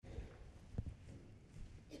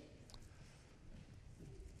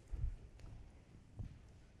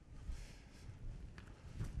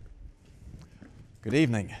Good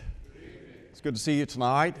evening. It's good to see you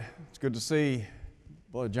tonight. It's good to see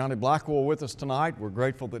Brother Johnny Blackwell with us tonight. We're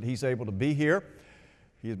grateful that he's able to be here.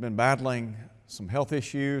 He has been battling some health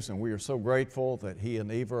issues, and we are so grateful that he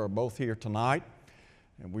and Eva are both here tonight.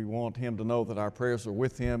 And we want him to know that our prayers are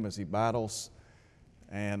with him as he battles.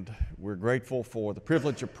 And we're grateful for the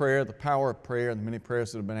privilege of prayer, the power of prayer, and the many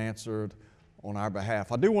prayers that have been answered on our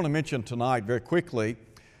behalf. I do want to mention tonight very quickly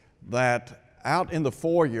that out in the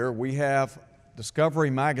foyer we have Discovery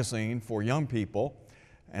Magazine for young people,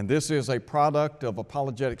 and this is a product of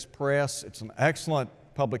Apologetics Press. It's an excellent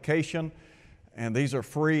publication, and these are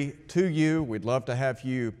free to you. We'd love to have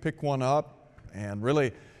you pick one up, and really,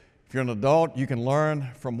 if you're an adult, you can learn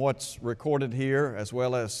from what's recorded here as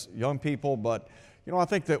well as young people, but I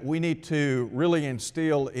think that we need to really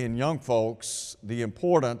instill in young folks the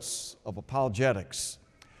importance of apologetics,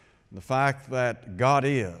 the fact that God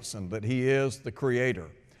is and that He is the Creator.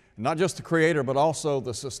 Not just the Creator, but also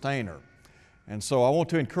the Sustainer. And so I want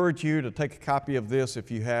to encourage you to take a copy of this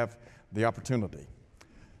if you have the opportunity.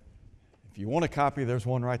 If you want a copy, there's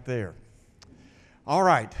one right there. All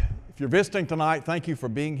right, if you're visiting tonight, thank you for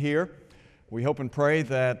being here. We hope and pray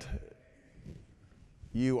that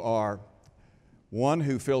you are one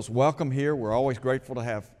who feels welcome here. We're always grateful to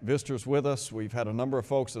have visitors with us. We've had a number of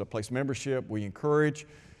folks that have placed membership. We encourage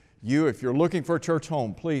you, if you're looking for a church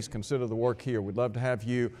home, please consider the work here. We'd love to have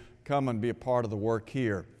you come and be a part of the work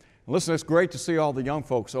here. And listen, it's great to see all the young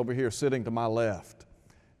folks over here sitting to my left,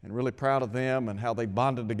 and really proud of them and how they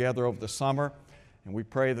bonded together over the summer. And we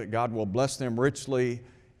pray that God will bless them richly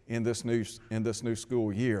in this new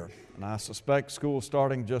school year. And I suspect school's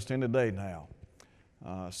starting just any day now.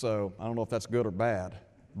 So I don't know if that's good or bad,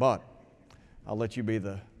 but I'll let you be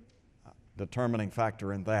the determining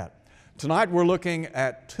factor in that. Tonight we're looking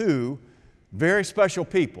at two very special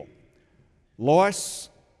people, Lois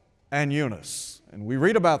and Eunice. And we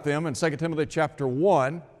read about them in 2 Timothy chapter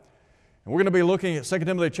 1. And we're going to be looking at 2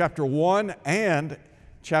 Timothy chapter 1 and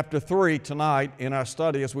chapter 3 tonight in our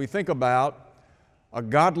study as we think about a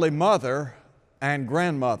godly mother and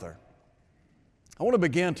grandmother. I want to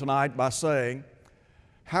begin tonight by saying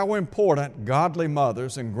how important godly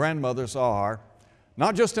mothers and grandmothers are,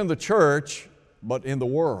 not just in the church, but in the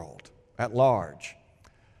world at large.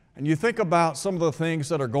 And you think about some of the things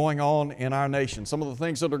that are going on in our nation, some of the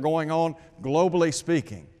things that are going on globally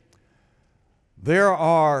speaking. There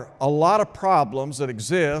are a lot of problems that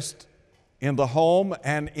exist in the home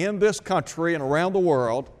and in this country and around the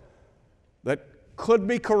world that could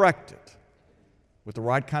be corrected with the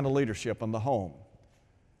right kind of leadership in the home.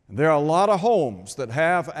 And there are a lot of homes that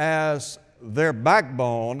have as their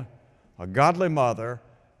backbone a godly mother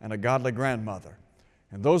and a godly grandmother.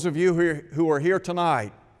 And those of you who are here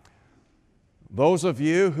tonight, those of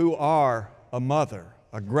you who are a mother,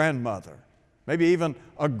 a grandmother, maybe even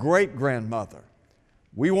a great-grandmother,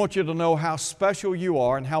 we want you to know how special you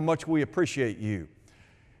are and how much we appreciate you.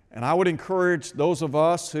 And I would encourage those of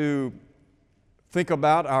us who think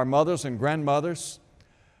about our mothers and grandmothers,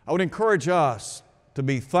 I would encourage us to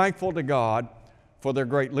be thankful to God for their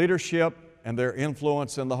great leadership and their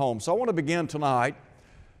influence in the home. So I want to begin tonight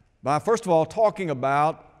by first of all talking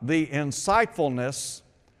about the insightfulness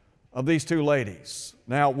of these two ladies.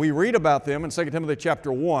 Now, we read about them in 2 Timothy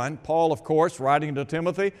chapter 1. Paul, of course, writing to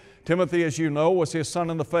Timothy. Timothy, as you know, was his son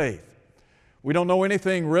in the faith. We don't know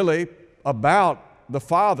anything really about the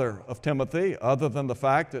father of Timothy other than the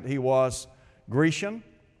fact that he was Grecian.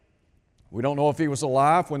 We don't know if he was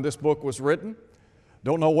alive when this book was written.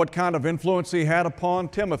 Don't know what kind of influence he had upon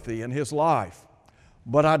Timothy in his life.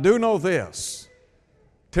 But I do know this.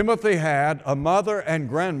 Timothy had a mother and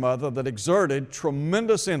grandmother that exerted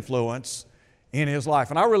tremendous influence in his life.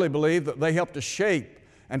 And I really believe that they helped to shape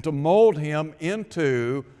and to mold him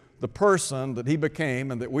into the person that he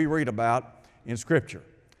became and that we read about in Scripture.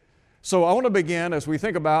 So I want to begin as we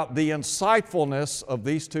think about the insightfulness of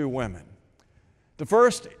these two women. To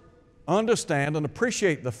first understand and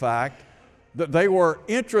appreciate the fact that they were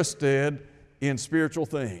interested in spiritual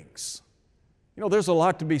things. There's a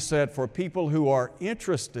lot to be said for people who are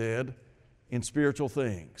interested in spiritual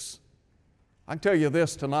things. I can tell you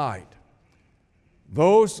this tonight.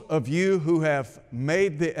 Those of you who have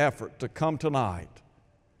made the effort to come tonight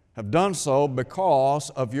have done so because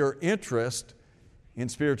of your interest in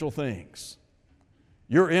spiritual things.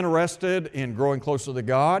 You're interested in growing closer to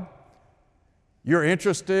God. You're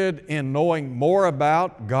interested in knowing more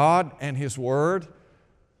about God and His Word.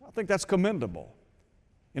 I think that's commendable.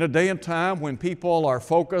 In a day and time when people are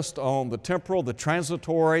focused on the temporal, the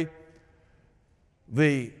transitory,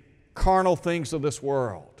 the carnal things of this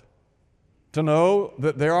world, to know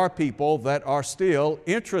that there are people that are still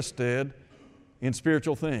interested in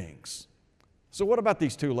spiritual things. So what about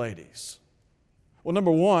these two ladies? Well,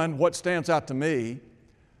 number one, what stands out to me,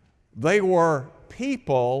 they were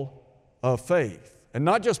people of faith. And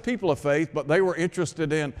not just people of faith, but they were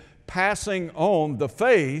interested in passing on the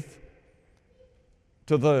faith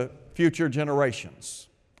to the future generations.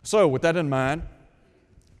 So with that in mind,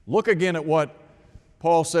 look again at what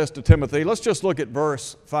Paul says to Timothy. Let's just look at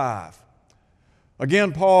verse 5.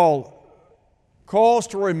 Again, Paul calls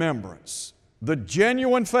to remembrance the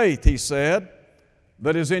genuine faith, he said,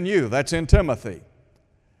 that is in you. That's in Timothy.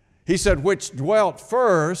 He said, which dwelt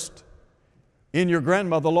first in your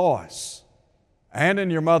grandmother Lois and in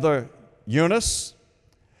your mother Eunice.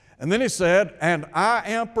 And then he said, and I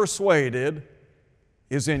am persuaded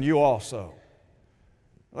is in you also.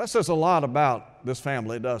 That says a lot about this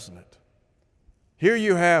family, doesn't it? Here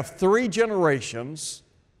you have 3 generations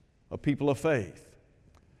of people of faith.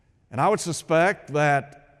 And I would suspect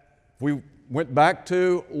that if we went back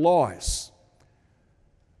to Lois,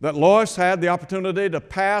 that Lois had the opportunity to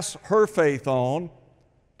pass her faith on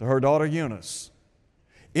to her daughter Eunice.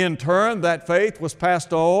 In turn, that faith was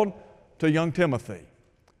passed on to young Timothy.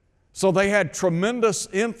 So they had tremendous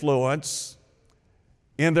influence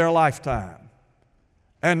in their lifetime.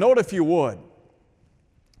 And note, if you would,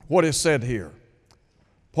 what is said here.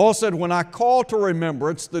 Paul said, when I call to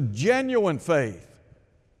remembrance the genuine faith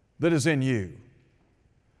that is in you,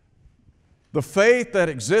 the faith that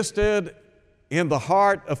existed in the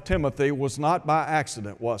heart of Timothy was not by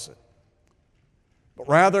accident, was it? But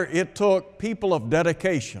rather it took people of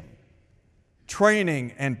dedication,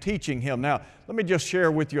 training and teaching him. Now, let me just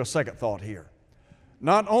share with you a second thought here.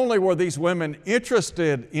 Not only were these women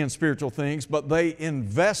interested in spiritual things, but they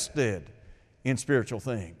invested in spiritual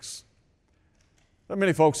things. There are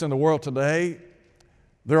many folks in the world today,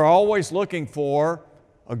 they're always looking for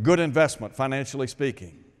a good investment, financially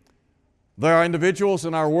speaking. There are individuals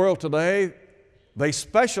in our world today, they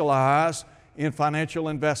specialize in financial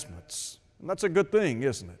investments. And that's a good thing,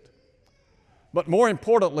 isn't it? But more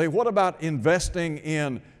importantly, what about investing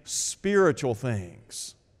in spiritual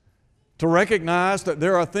things? To recognize that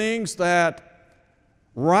there are things that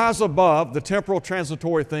rise above the temporal,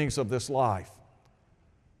 transitory things of this life.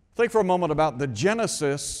 Think for a moment about the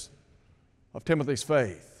genesis of Timothy's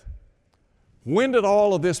faith. When did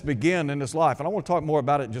all of this begin in his life? And I want to talk more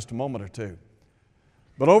about it in just a moment or two.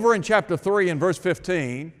 But over in chapter 3 and verse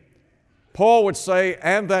 15, Paul would say,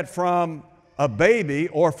 and that from a baby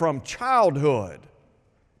or from childhood,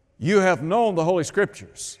 you have known the Holy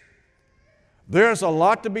Scriptures. There's a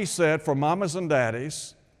lot to be said for mamas and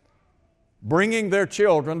daddies bringing their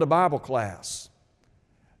children to Bible class.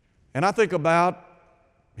 And I think about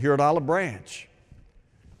here at Olive Branch.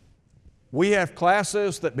 We have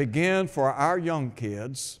classes that begin for our young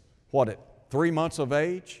kids, at 3 months of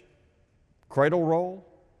age? Cradle roll?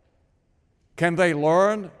 Can they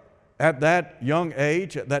learn at that young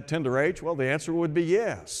age, at that tender age? Well, the answer would be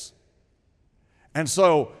yes. And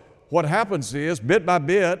so what happens is, bit by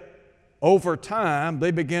bit, over time,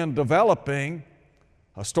 they begin developing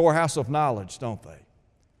a storehouse of knowledge, don't they?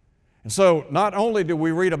 And so not only do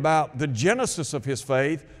we read about the genesis of his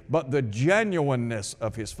faith, but the genuineness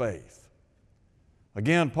of his faith.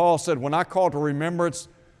 Again, Paul said, when I call to remembrance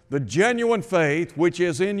the genuine faith which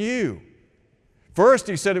is in you. First,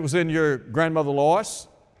 he said it was in your grandmother Lois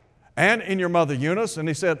and in your mother Eunice, and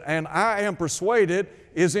he said, and I am persuaded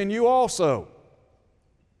is in you also.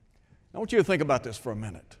 I want you to think about this for a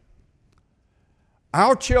minute.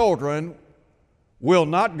 Our children will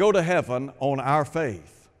not go to heaven on our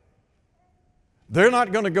faith. They're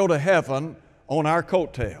not going to go to heaven on our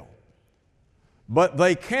coattail. But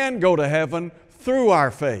they can go to heaven through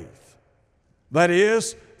our faith. That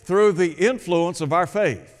is, through the influence of our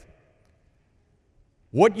faith.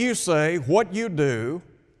 What you say, what you do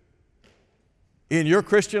in your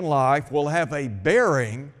Christian life will have a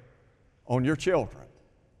bearing on your children.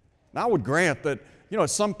 Now, I would grant that, at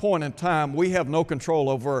some point in time, we have no control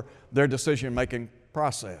over their decision-making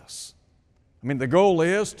process. I mean, the goal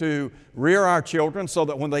is to rear our children so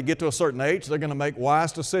that when they get to a certain age, they're going to make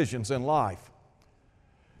wise decisions in life.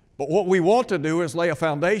 But what we want to do is lay a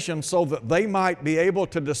foundation so that they might be able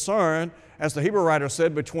to discern, as the Hebrew writer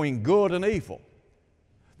said, between good and evil.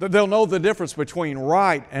 That they'll know the difference between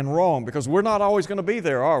right and wrong, because we're not always going to be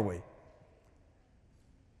there, are we?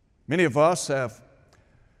 Many of us have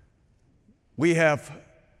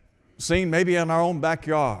seen maybe in our own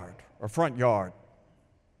backyard or front yard,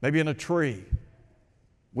 maybe in a tree,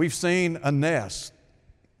 we've seen a nest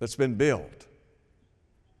that's been built.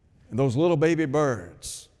 And those little baby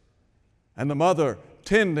birds, and the mother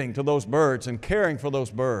tending to those birds and caring for those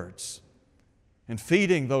birds and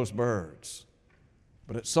feeding those birds.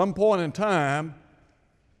 But at some point in time,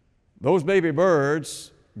 those baby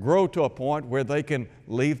birds grow to a point where they can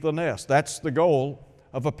leave the nest. That's the goal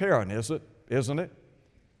of a parent, isn't it?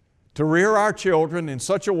 To rear our children in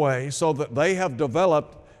such a way so that they have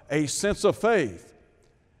developed a sense of faith,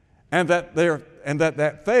 and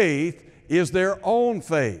that faith is their own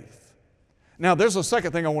faith. Now, there's a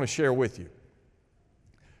second thing I want to share with you.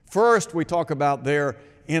 First, we talk about their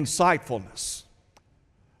insightfulness.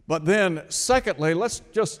 But then, secondly, let's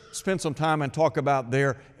just spend some time and talk about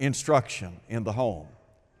their instruction in the home.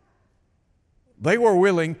 They were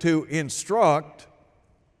willing to instruct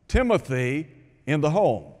Timothy in the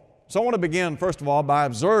home. So I want to begin, first of all, by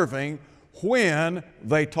observing when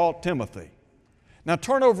they taught Timothy. Now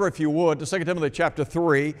turn over, if you would, to 2 Timothy chapter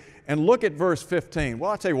 3 and look at verse 15.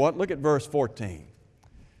 Well, I'll tell you what, look at verse 14.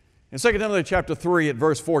 In 2 Timothy chapter 3 at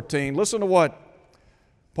verse 14, listen to what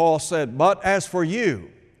Paul said. But as for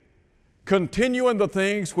you, continue in the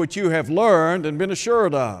things which you have learned and been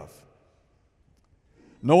assured of,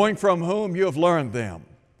 knowing from whom you have learned them,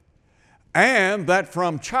 and that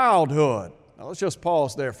from childhood. Now let's just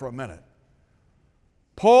pause there for a minute.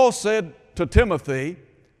 Paul said to Timothy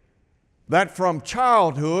that from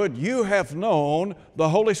childhood you have known the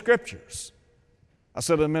Holy Scriptures. I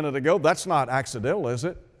said a minute ago, that's not accidental, is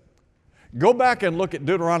it? Go back and look at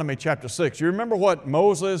Deuteronomy chapter 6. You remember what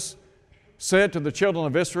Moses said to the children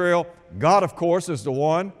of Israel? God, of course, is the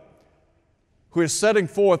one who is setting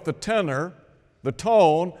forth the tenor, the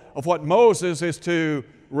tone of what Moses is to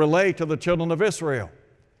relay to the children of Israel.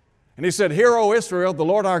 And he said, Hear, O Israel, the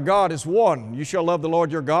Lord our God is one. You shall love the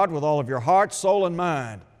Lord your God with all of your heart, soul, and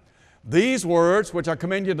mind. These words which I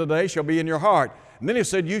command you today shall be in your heart. And then he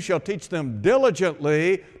said, You shall teach them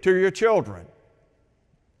diligently to your children.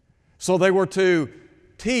 So they were to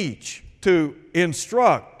teach, to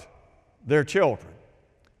instruct their children.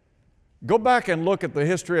 Go back and look at the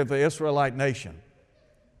history of the Israelite nation.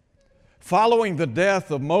 Following the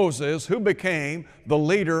death of Moses, who became the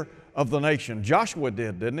leader of the nation? Joshua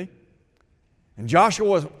did, didn't he? And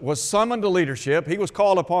Joshua was summoned to leadership. He was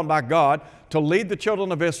called upon by God to lead the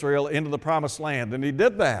children of Israel into the promised land, and he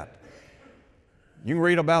did that. You can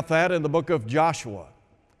read about that in the book of Joshua.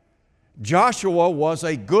 Joshua was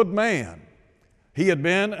a good man. He had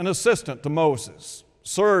been an assistant to Moses,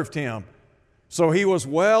 served him, so he was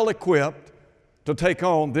well equipped to take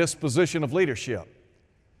on this position of leadership.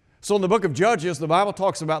 So in the book of Judges, the Bible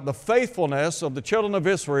talks about the faithfulness of the children of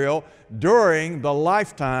Israel during the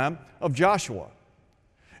lifetime of Joshua.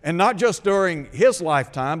 And not just during his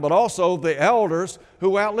lifetime, but also the elders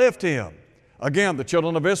who outlived him. Again, the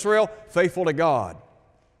children of Israel, faithful to God.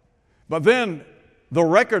 But then the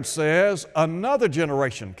record says another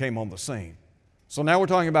generation came on the scene. So now we're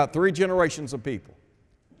talking about 3 generations of people.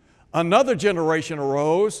 Another generation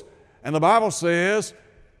arose, and the Bible says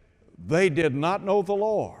they did not know the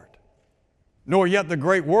Lord, nor yet the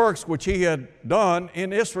great works which he had done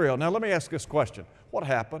in Israel. Now let me ask this question. What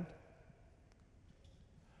happened?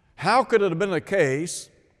 How could it have been the case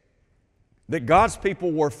that God's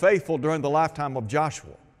people were faithful during the lifetime of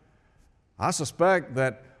Joshua? I suspect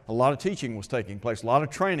that a lot of teaching was taking place, a lot of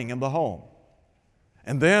training in the home.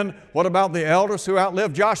 And then what about the elders who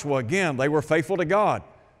outlived Joshua? Again, they were faithful to God.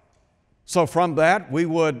 So from that we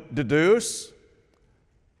would deduce,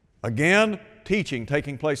 again, teaching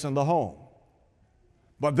taking place in the home.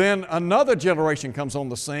 But then another generation comes on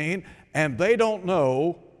the scene, and they don't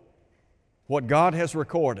know what God has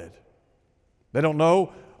recorded. They don't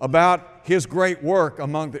know about His great work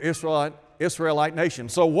among the Israelite nation.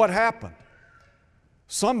 So what happened?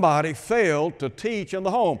 Somebody failed to teach in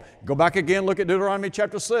the home. Go back again, look at Deuteronomy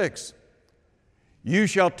chapter 6. You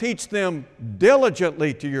shall teach them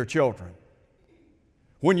diligently to your children.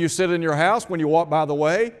 When you sit in your house, when you walk by the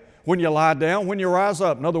way, when you lie down, when you rise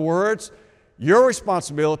up. In other words, your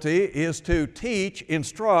responsibility is to teach,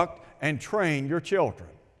 instruct, and train your children.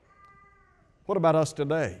 What about us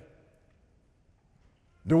today?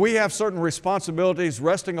 Do we have certain responsibilities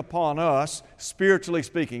resting upon us, spiritually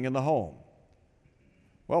speaking, in the home?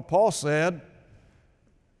 Well, Paul said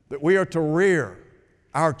that we are to rear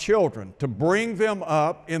our children, to bring them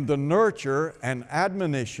up in the nurture and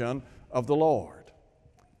admonition of the Lord.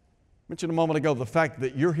 I mentioned a moment ago the fact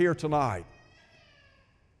that you're here tonight.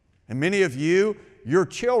 And many of you, your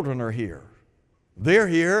children are here. They're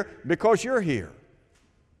here because you're here.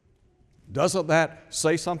 Doesn't that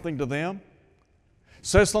say something to them?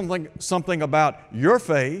 Says something about your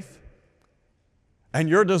faith and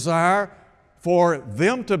your desire for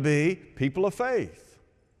them to be people of faith.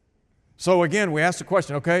 So again, we ask the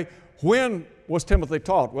question, okay, when was Timothy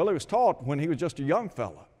taught? Well, he was taught when he was just a young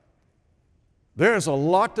fella. There is a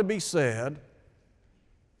lot to be said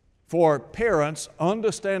for parents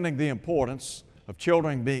understanding the importance of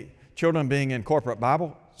children being in corporate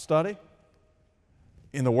Bible study,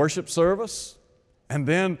 in the worship service, and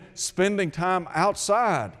then spending time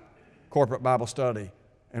outside corporate Bible study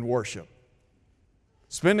and worship.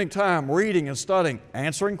 Spending time reading and studying,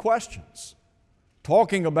 answering questions,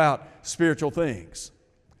 talking about spiritual things.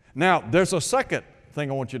 Now, there's a second thing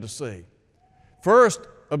I want you to see. First,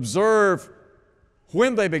 observe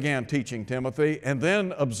when they began teaching Timothy, and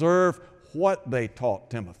then observe what they taught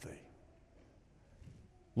Timothy.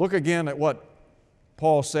 Look again at what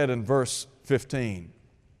Paul said in verse 15.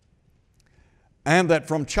 And that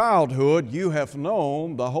from childhood you have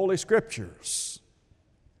known the Holy Scriptures.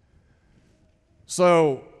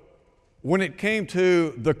 So, when it came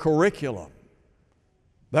to the curriculum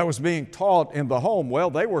that was being taught in the home, well,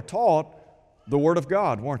 they were taught the Word of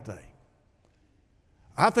God, weren't they?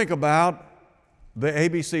 I think about the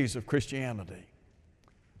ABCs of Christianity.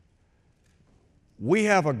 We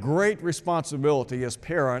have a great responsibility as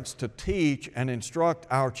parents to teach and instruct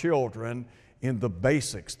our children in the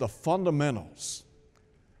basics, the fundamentals,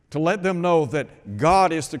 to let them know that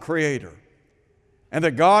God is the Creator, and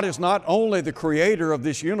that God is not only the Creator of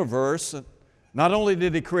this universe, not only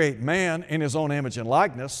did He create man in His own image and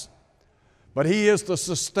likeness, but He is the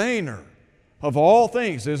sustainer of all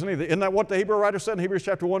things, isn't He? Isn't that what the Hebrew writer said in Hebrews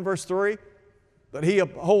chapter 1, verse 3? That He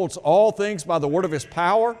upholds all things by the word of His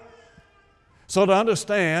power. So to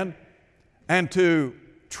understand and to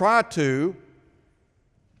try to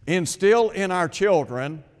instill in our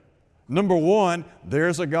children, number one,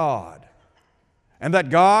 there's a God. And that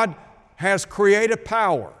God has creative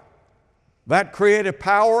power. That creative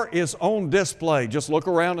power is on display. Just look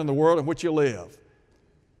around in the world in which you live.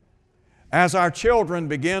 As our children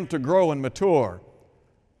begin to grow and mature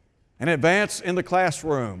and advance in the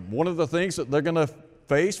classroom, one of the things that they're going to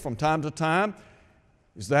face from time to time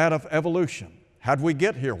is that of evolution. How did we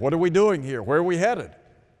get here? What are we doing here? Where are we headed?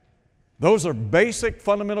 Those are basic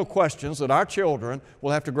fundamental questions that our children will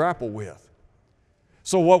have to grapple with.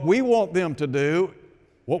 So what we want them to do,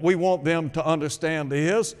 what we want them to understand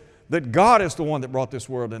is that God is the one that brought this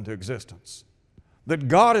world into existence. That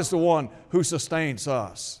God is the one who sustains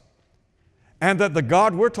us. And that the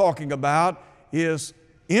God we're talking about is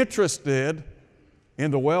interested in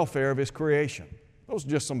the welfare of His creation. Those are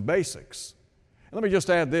just some basics. And let me just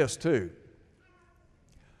add this too.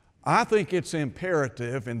 I think it's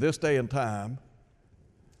imperative in this day and time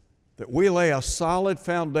that we lay a solid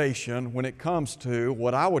foundation when it comes to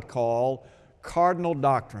what I would call cardinal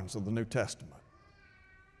doctrines of the New Testament,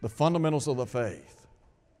 the fundamentals of the faith.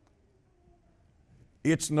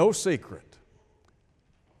 It's no secret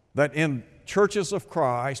that in churches of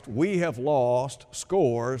Christ, we have lost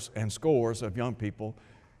scores and scores of young people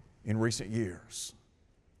in recent years.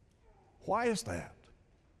 Why is that?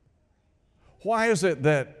 Why is it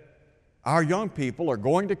that our young people are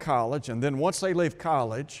going to college, and then once they leave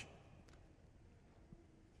college,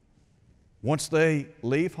 once they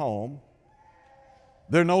leave home,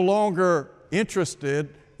 they're no longer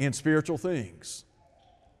interested in spiritual things.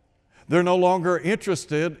 They're no longer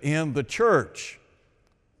interested in the church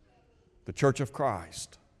of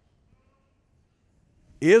Christ.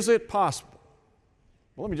 Is it possible?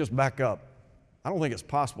 Well, let me just back up. I don't think it's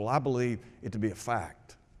possible. I believe it to be a fact.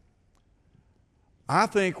 I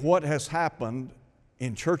think what has happened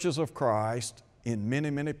in churches of Christ in many,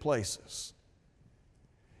 many places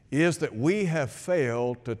is that we have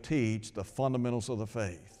failed to teach the fundamentals of the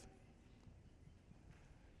faith.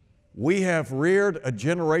 We have reared a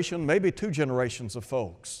generation, maybe two generations of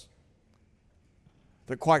folks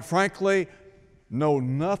that quite frankly know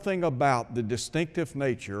nothing about the distinctive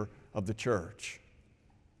nature of the church.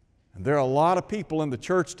 And there are a lot of people in the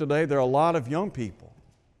church today, there are a lot of young people.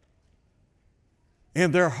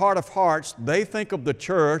 In their heart of hearts, they think of the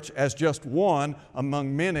church as just one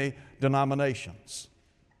among many denominations.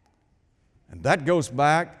 And that goes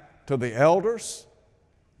back to the elders,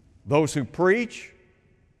 those who preach,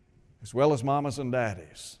 as well as mamas and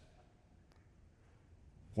daddies.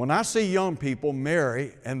 When I see young people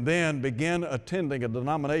marry and then begin attending a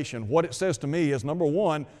denomination, what it says to me is, number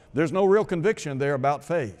one, there's no real conviction there about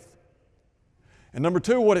faith. And number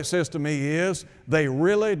two, what it says to me is they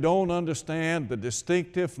really don't understand the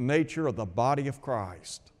distinctive nature of the body of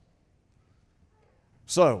Christ.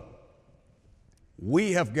 So,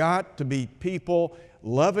 we have got to be people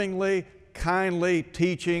lovingly, kindly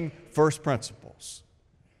teaching first principles.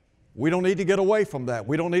 We don't need to get away from that.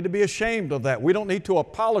 We don't need to be ashamed of that. We don't need to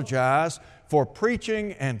apologize for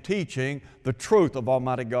preaching and teaching the truth of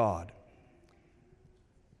Almighty God.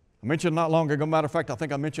 I mentioned not long ago, matter of fact, I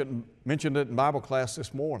think I mentioned it in Bible class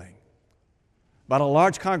this morning, about a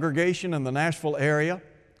large congregation in the Nashville area.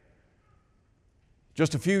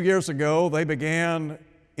 Just a few years ago, they began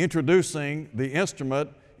introducing the instrument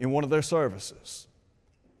in one of their services.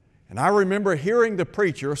 And I remember hearing the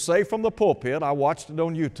preacher say from the pulpit, I watched it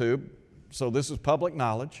on YouTube, so this is public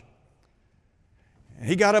knowledge. And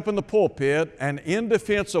he got up in the pulpit, and in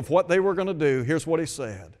defense of what they were going to do, here's what he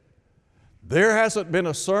said. There hasn't been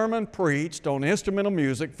a sermon preached on instrumental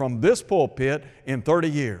music from this pulpit in 30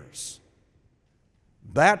 years.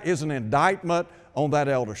 That is an indictment on that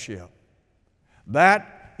eldership.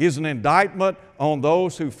 That is an indictment on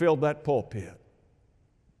those who filled that pulpit.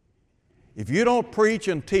 If you don't preach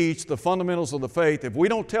and teach the fundamentals of the faith, if we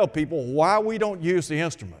don't tell people why we don't use the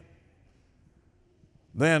instrument,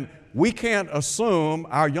 then we can't assume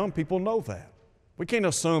our young people know that. We can't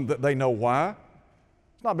assume that they know why.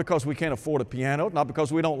 It's not because we can't afford a piano, not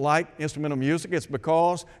because we don't like instrumental music, it's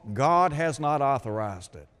because God has not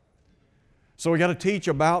authorized it. So we got to teach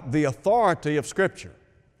about the authority of Scripture.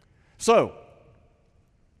 So,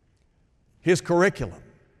 His curriculum,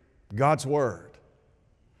 God's Word.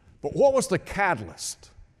 But what was the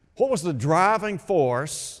catalyst? What was the driving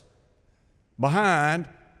force behind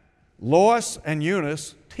Lois and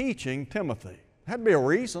Eunice teaching Timothy? There had to be a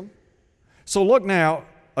reason. So look now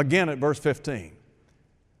again at verse 15.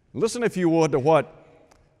 Listen, if you would, to what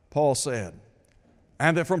Paul said.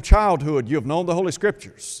 And that from childhood you have known the Holy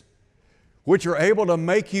Scriptures, which are able to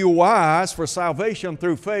make you wise for salvation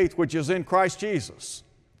through faith which is in Christ Jesus.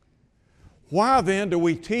 Why then do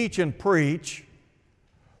we teach and preach?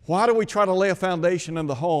 Why do we try to lay a foundation in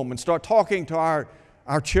the home and start talking to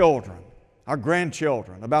our children, our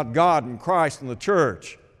grandchildren, about God and Christ and the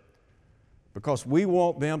church? Because we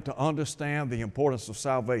want them to understand the importance of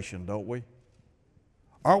salvation, don't we?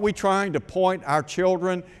 Aren't we trying to point our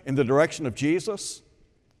children in the direction of Jesus?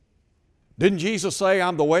 Didn't Jesus say,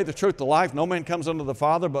 I'm the way, the truth, the life? No man comes unto the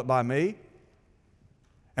Father but by me.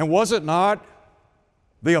 And was it not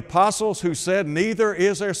the apostles who said, neither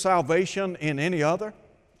is there salvation in any other?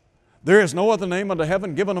 There is no other name under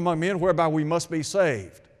heaven given among men whereby we must be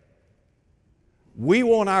saved. We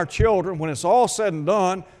want our children, when it's all said and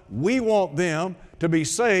done, we want them to be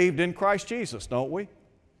saved in Christ Jesus, don't we?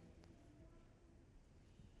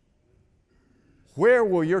 Where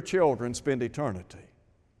will your children spend eternity?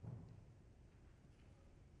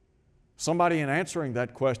 Somebody in answering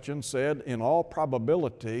that question said, in all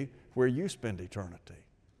probability, where you spend eternity.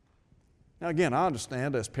 Now again, I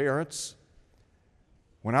understand as parents,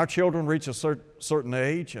 when our children reach a certain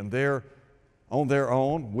age and they're on their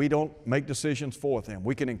own, we don't make decisions for them.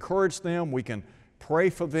 We can encourage them, we can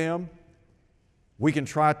pray for them, we can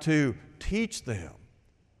try to teach them.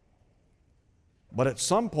 But at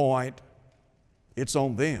some point, it's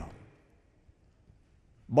on them.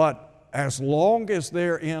 But as long as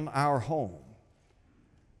they're in our home,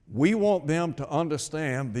 we want them to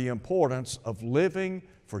understand the importance of living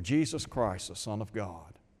for Jesus Christ, the Son of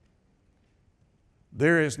God.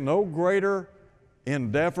 There is no greater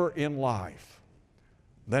endeavor in life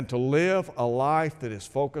than to live a life that is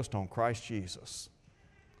focused on Christ Jesus.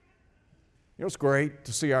 You know, it's great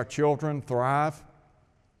to see our children thrive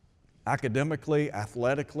academically,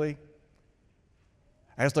 athletically.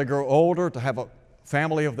 As they grow older, to have a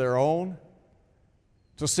family of their own,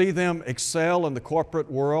 to see them excel in the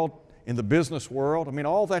corporate world, in the business world. I mean,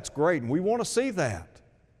 all that's great, and we want to see that.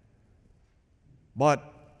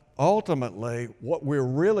 But ultimately, what we're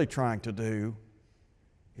really trying to do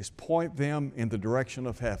is point them in the direction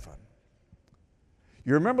of heaven.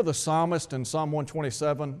 You remember the psalmist in Psalm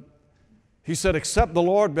 127? He said, except the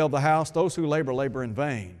Lord build the house, those who labor, labor in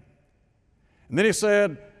vain. And then he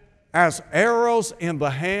said, as arrows in the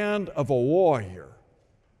hand of a warrior,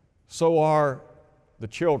 so are the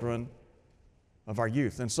children of our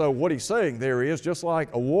youth. And so what he's saying there is, just like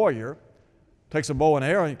a warrior takes a bow and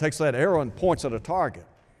arrow, and he takes that arrow and points at a target.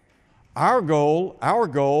 Our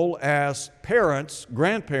goal as parents,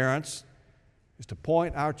 grandparents, is to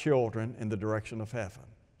point our children in the direction of heaven.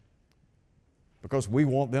 Because we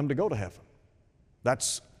want them to go to heaven.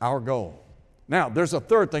 That's our goal. Now, there's a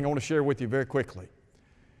third thing I want to share with you very quickly.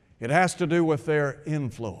 It has to do with their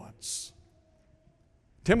influence.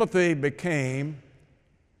 Timothy became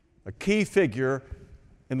a key figure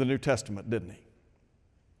in the New Testament, didn't he?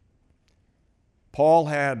 Paul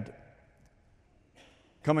had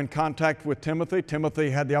come in contact with Timothy.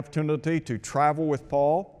 Timothy had the opportunity to travel with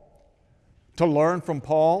Paul, to learn from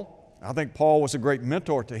Paul. I think Paul was a great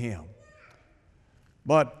mentor to him.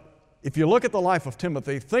 But if you look at the life of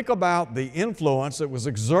Timothy, think about the influence that was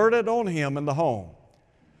exerted on him in the home.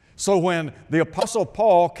 So when the Apostle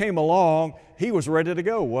Paul came along, he was ready to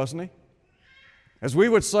go, wasn't he? As we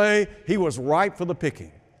would say, he was ripe for the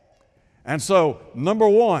picking. And so, number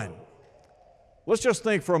one, let's just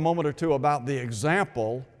think for a moment or two about the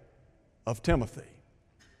example of Timothy.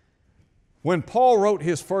 When Paul wrote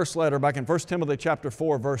his first letter back in 1 Timothy chapter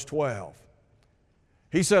 4, verse 12,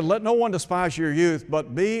 he said, "Let no one despise your youth,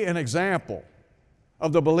 but be an example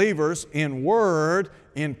of the believers in word,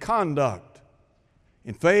 in conduct,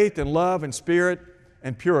 in faith, in love, in spirit,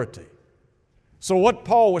 and purity." So what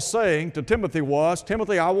Paul was saying to Timothy was,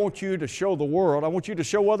 Timothy, I want you to show the world, I want you to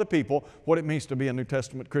show other people what it means to be a New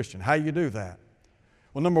Testament Christian. How do you do that?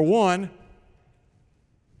 Well, number one,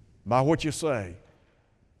 by what you say.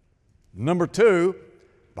 Number two,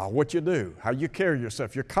 by what you do, how you carry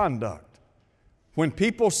yourself, your conduct. When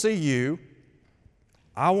people see you,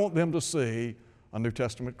 I want them to see a New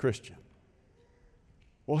Testament Christian.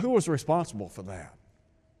 Well, who was responsible for that?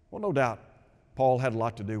 Well, no doubt Paul had a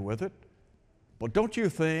lot to do with it. But don't you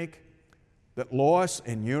think that Lois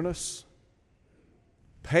and Eunice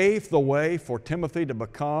paved the way for Timothy to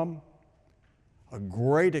become a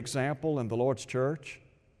great example in the Lord's church?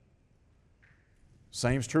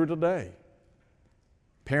 Same's true today.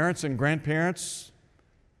 Parents and grandparents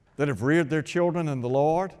that have reared their children in the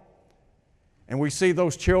Lord, and we see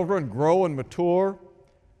those children grow and mature,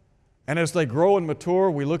 and as they grow and mature,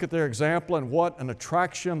 we look at their example and what an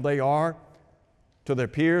attraction they are to their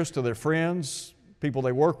peers, to their friends, people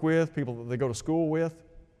they work with, people that they go to school with.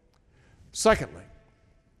 Secondly,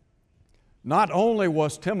 not only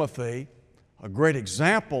was Timothy a great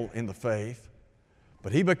example in the faith,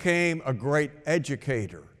 but he became a great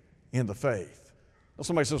educator in the faith. Now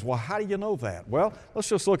somebody says, well, how do you know that? Well, let's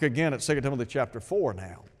just look again at 2 Timothy chapter 4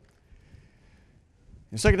 now.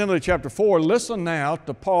 In 2 Timothy chapter 4, listen now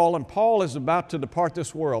to Paul, and Paul is about to depart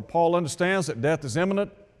this world. Paul understands that death is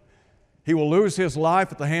imminent. He will lose his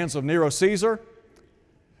life at the hands of Nero Caesar.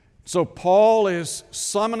 So Paul is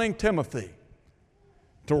summoning Timothy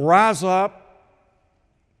to rise up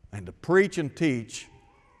and to preach and teach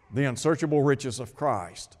the unsearchable riches of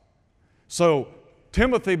Christ. So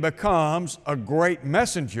Timothy becomes a great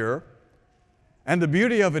messenger, and the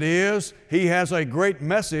beauty of it is he has a great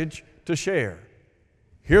message to share.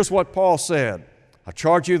 Here's what Paul said, "I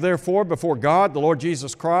charge you therefore before God, the Lord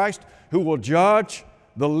Jesus Christ, who will judge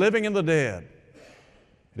the living and the dead.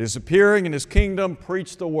 At His appearing in His kingdom,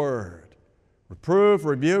 preach the word. Reprove,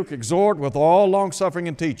 rebuke, exhort with all longsuffering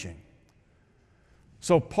and teaching."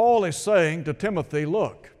 So Paul is saying to Timothy,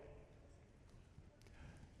 look,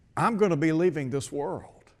 I'm going to be leaving this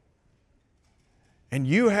world, and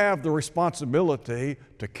you have the responsibility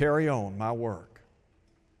to carry on my work.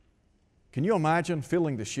 Can you imagine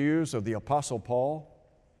filling the shoes of the Apostle Paul?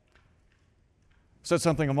 I said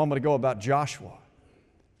something a moment ago about Joshua.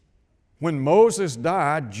 When Moses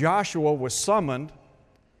died, Joshua was summoned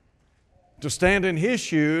to stand in his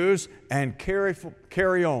shoes and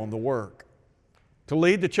carry on the work, to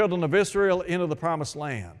lead the children of Israel into the promised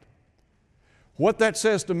land. What that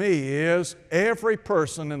says to me is every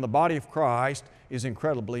person in the body of Christ is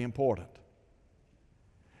incredibly important.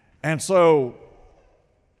 And so,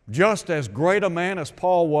 just as great a man as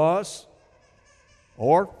Paul was,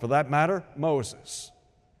 or for that matter, Moses,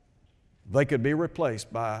 they could be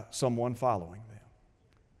replaced by someone following them.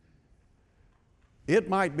 It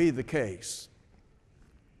might be the case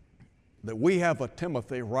that we have a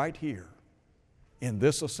Timothy right here in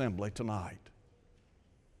this assembly tonight.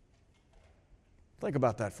 Think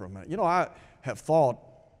about that for a minute. You know, I have thought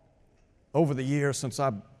over the years since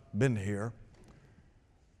I've been here,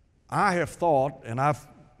 I have thought, and I've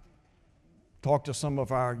talked to some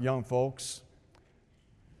of our young folks,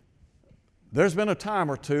 there's been a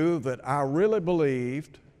time or two that I really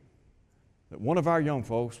believed that one of our young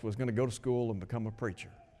folks was going to go to school and become a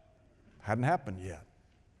preacher. Hadn't happened yet.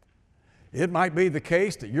 It might be the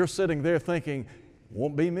case that you're sitting there thinking,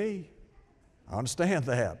 won't be me. I understand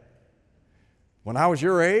that. When I was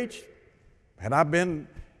your age, had I been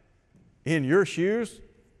in your shoes,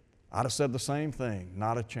 I'd have said the same thing.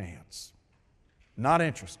 Not a chance. Not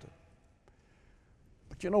interested.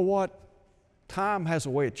 But you know what? Time has a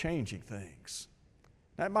way of changing things.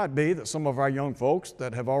 That might be that some of our young folks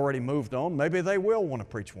that have already moved on, maybe they will want to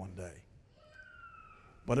preach one day.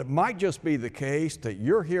 But it might just be the case that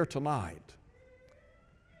you're here tonight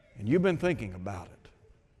and you've been thinking about it.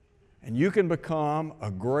 And you can become a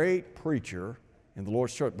great preacher in the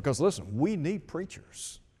Lord's church. Because listen, we need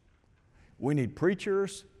preachers. We need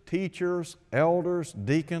preachers, teachers, elders,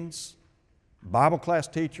 deacons, Bible class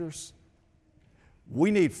teachers.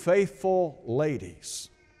 We need faithful ladies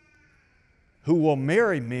who will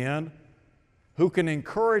marry men who can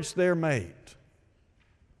encourage their mate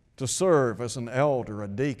to serve as an elder, a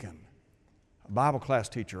deacon, a a Bible class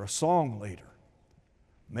teacher, a song leader,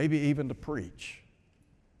 maybe even to preach.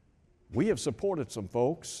 We have supported some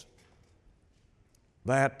folks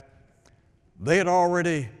that they had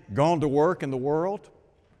already gone to work in the world,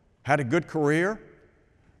 had a good career,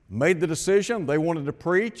 made the decision they wanted to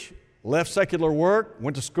preach, left secular work,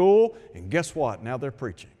 went to school, and guess what? Now they're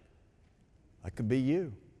preaching. That could be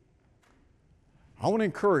you. I want to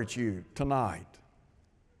encourage you tonight,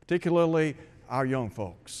 particularly our young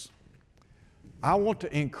folks. I want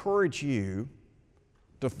to encourage you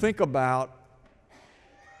to think about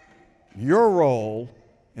your role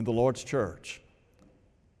in the Lord's church.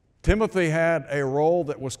 Timothy had a role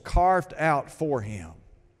that was carved out for him.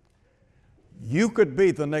 You could be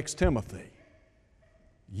the next Timothy.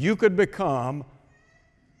 You could become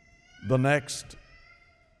the next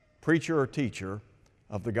preacher or teacher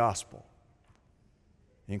of the gospel.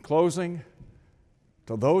 In closing,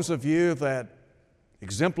 to those of you that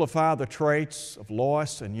exemplify the traits of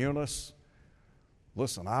Lois and Eunice,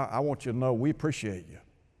 listen, I want you to know we appreciate you.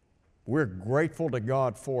 We're grateful to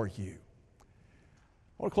God for you.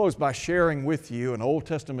 I want to close by sharing with you an Old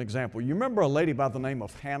Testament example. You remember a lady by the name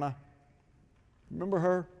of Hannah? Remember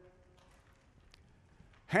her?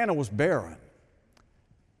 Hannah was barren,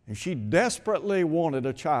 and she desperately wanted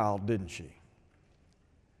a child, didn't she?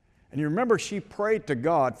 And you remember she prayed to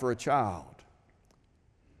God for a child.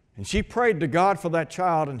 And she prayed to God for that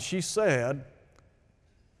child, and she said,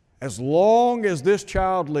 as long as this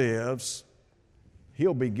child lives,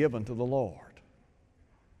 he'll be given to the Lord.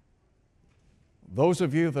 Those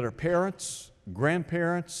of you that are parents,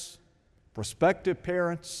 grandparents, prospective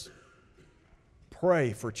parents,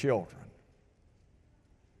 pray for children.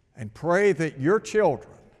 And pray that your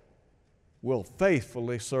children will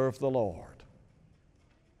faithfully serve the Lord,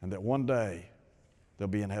 and that one day they'll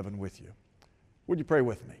be in heaven with you. Would you pray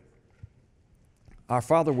with me? Our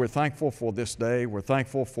Father, we're thankful for this day. We're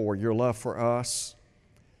thankful for your love for us.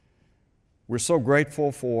 We're so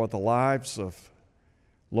grateful for the lives of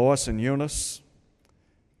Lois and Eunice.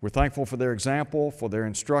 We're thankful for their example, for their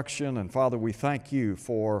instruction, and Father, we thank you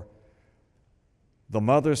for the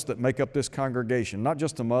mothers that make up this congregation, not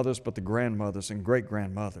just the mothers, but the grandmothers and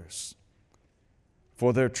great-grandmothers,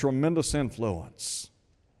 for their tremendous influence,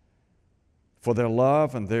 for their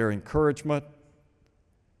love and their encouragement.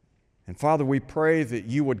 And Father, we pray that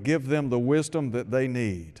you would give them the wisdom that they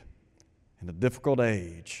need in a difficult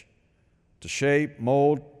age to shape,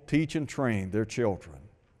 mold, teach, and train their children.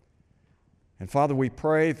 And Father, we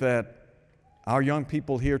pray that our young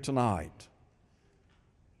people here tonight,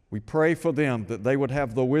 we pray for them that they would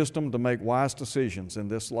have the wisdom to make wise decisions in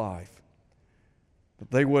this life,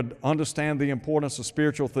 that they would understand the importance of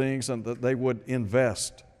spiritual things, and that they would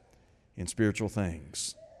invest in spiritual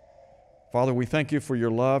things. Father, we thank you for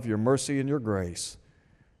your love, your mercy, and your grace.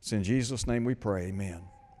 It's in Jesus' name we pray, amen.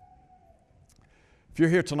 If you're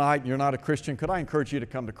here tonight and you're not a Christian, could I encourage you to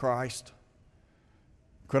come to Christ?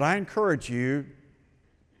 Could I encourage you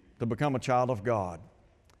to become a child of God?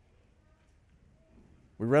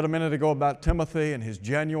 We read a minute ago about Timothy and his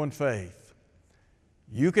genuine faith.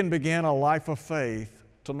 You can begin a life of faith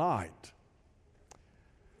tonight.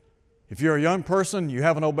 If you're a young person, you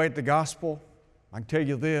haven't obeyed the gospel, I can tell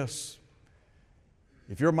you this.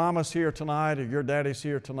 If your mama's here tonight or your daddy's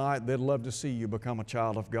here tonight, they'd love to see you become a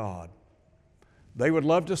child of God. They would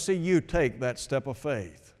love to see you take that step of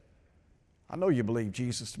faith. I know you believe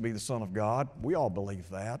Jesus to be the Son of God. We all believe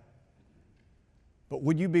that. But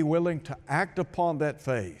would you be willing to act upon that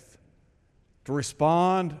faith, to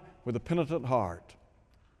respond with a penitent heart,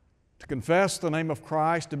 to confess the name of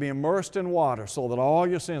Christ, to be immersed in water so that all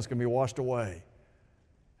your sins can be washed away?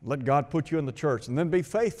 Let God put you in the church, and then be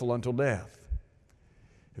faithful until death.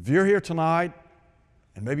 If you're here tonight,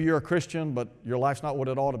 and maybe you're a Christian, but your life's not what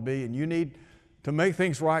it ought to be, and you need to make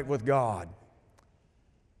things right with God,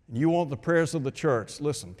 and you want the prayers of the church,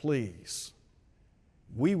 listen, please.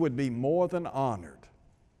 We would be more than honored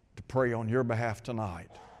to pray on your behalf tonight.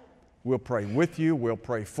 We'll pray with you, we'll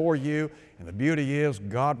pray for you, and the beauty is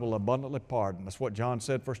God will abundantly pardon. That's what John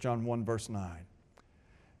said, 1 John 1, verse 9.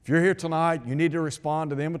 If you're here tonight, you need to respond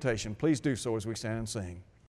to the invitation. Please do so as we stand and sing.